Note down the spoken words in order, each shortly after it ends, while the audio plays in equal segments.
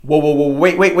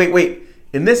Wait.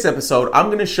 In this episode, I'm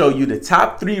going to show you the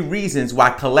top 3 reasons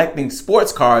why collecting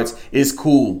sports cards is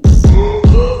cool.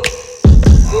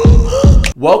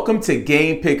 Welcome to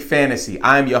Game Pick Fantasy.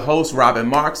 I am your host, Robin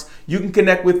Marks. You can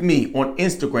connect with me on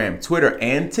Instagram, Twitter,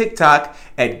 and TikTok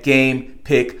at Game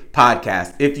Pick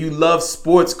Podcast. If you love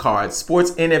sports cards,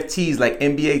 sports NFTs like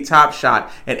NBA Top Shot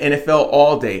and NFL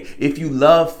All Day, if you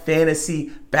love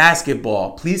fantasy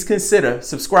basketball, please consider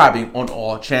subscribing on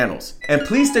all channels. And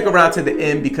please stick around to the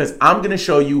end because I'm going to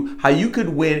show you how you could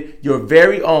win your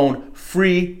very own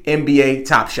free NBA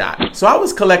Top Shot. So I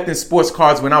was collecting sports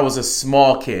cards when I was a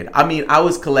small kid. I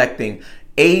was collecting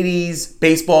 80s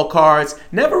baseball cards,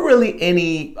 never really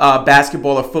any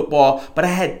basketball or football, but I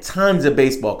had tons of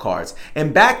baseball cards.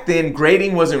 And back then,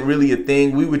 grading wasn't really a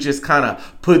thing. We would just kind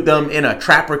of put them in a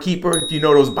Trapper Keeper, if you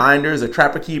know those binders, a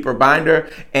Trapper Keeper binder,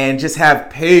 and just have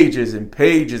pages and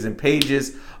pages and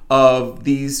pages of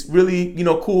these really,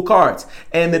 cool cards.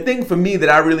 And the thing for me that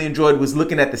I really enjoyed was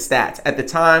looking at the stats. At the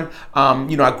time,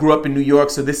 I grew up in New York,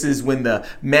 so this is when the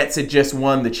Mets had just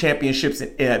won the championship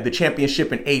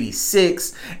in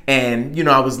 '86. And,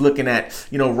 I was looking at,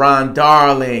 Ron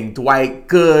Darling, Dwight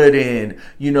Gooden,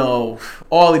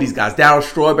 all of these guys, Darryl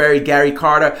Strawberry, Gary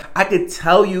Carter. I could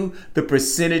tell you the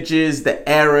percentages, the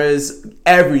eras,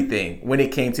 everything when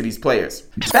it came to these players.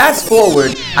 Fast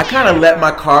forward, I kind of let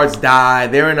my cards die.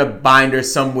 They're in a binder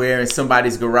somewhere in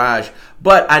somebody's garage,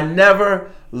 but I never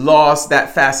lost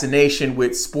that fascination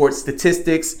with sports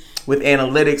statistics, with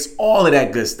analytics, all of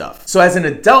that good stuff. So as an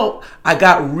adult, I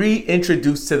got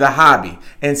reintroduced to the hobby.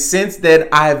 And since then,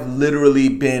 I've literally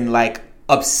been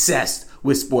obsessed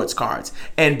with sports cards.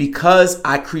 And because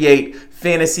I create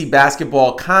fantasy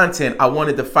basketball content, I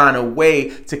wanted to find a way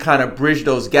to kind of bridge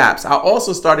those gaps. I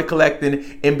also started collecting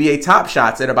NBA Top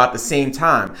Shots at about the same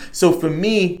time. So for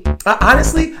me,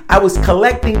 honestly, I was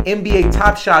collecting NBA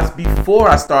Top Shots before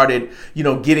I started,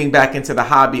 getting back into the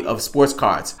hobby of sports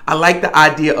cards. I like the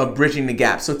idea of bridging the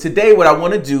gap. So today, what I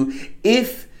want to do,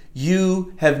 if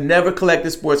you have never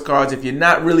collected sports cards, if you're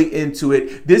not really into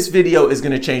it, this video is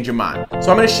going to change your mind.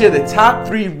 So I'm going to share the top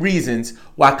 3 reasons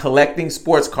why collecting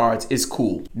sports cards is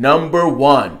cool. Number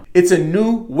 1, it's a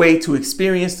new way to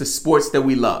experience the sports that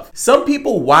we love. Some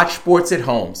people watch sports at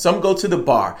home. Some go to the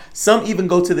bar. Some even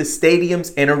go to the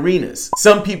stadiums and arenas.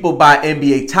 Some people buy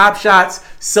NBA Top Shots.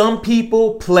 Some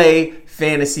people play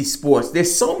fantasy sports.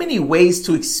 There's so many ways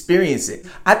to experience it.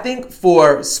 I think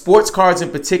for sports cards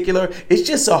in particular, it's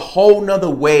just a whole nother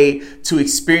way to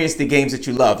experience the games that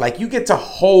you love. You get to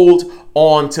hold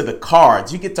on to the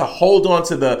cards. You get to hold on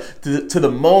to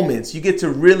the moments. You get to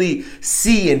really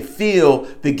see and feel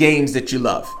the games that you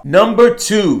love. Number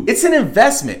 2, it's an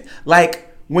investment.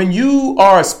 When you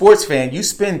are a sports fan, you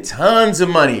spend tons of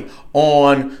money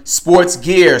on sports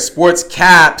gear, sports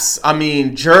caps,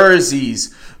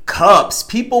 jerseys, cups.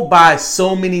 People buy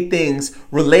so many things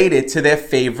related to their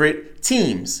favorite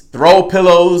teams. Throw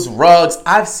pillows, rugs,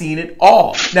 I've seen it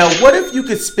all. Now, what if you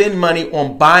could spend money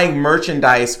on buying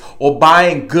merchandise or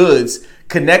buying goods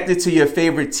connected to your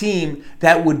favorite team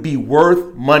that would be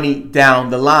worth money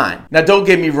down the line? Now, don't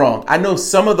get me wrong. I know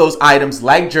some of those items,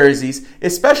 like jerseys,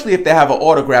 especially if they have an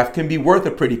autograph, can be worth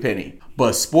a pretty penny.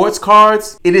 But sports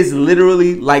cards, it is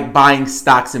literally like buying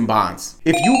stocks and bonds.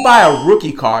 If you buy a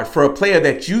rookie card for a player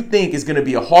that you think is going to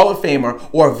be a Hall of Famer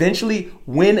or eventually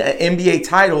win an NBA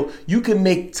title, you can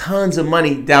make tons of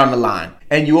money down the line.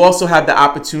 And you also have the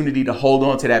opportunity to hold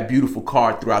on to that beautiful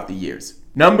card throughout the years.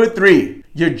 Number 3,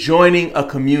 you're joining a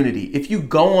community. If you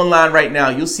go online right now,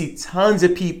 you'll see tons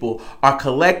of people are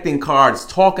collecting cards,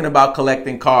 talking about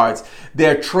collecting cards.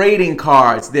 They're trading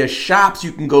cards. There's shops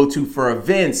you can go to for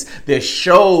events. There's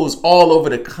shows all over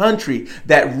the country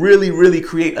that really, really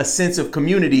create a sense of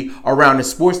community around the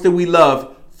sports that we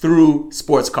love through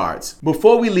sports cards.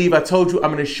 Before we leave, I told you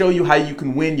I'm going to show you how you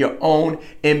can win your own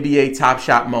NBA Top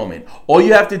Shot moment. All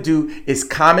you have to do is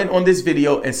comment on this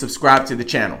video and subscribe to the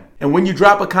channel. And when you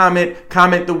drop a comment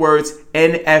the words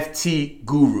NFT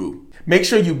Guru. Make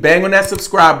sure you bang on that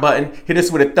subscribe button, hit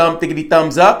us with a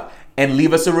thumbs up, and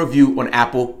leave us a review on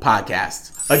Apple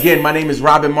Podcasts. Again, my name is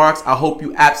Robin Marks. I hope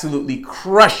you absolutely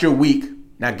crush your week.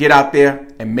 Now get out there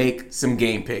and make some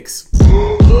game picks.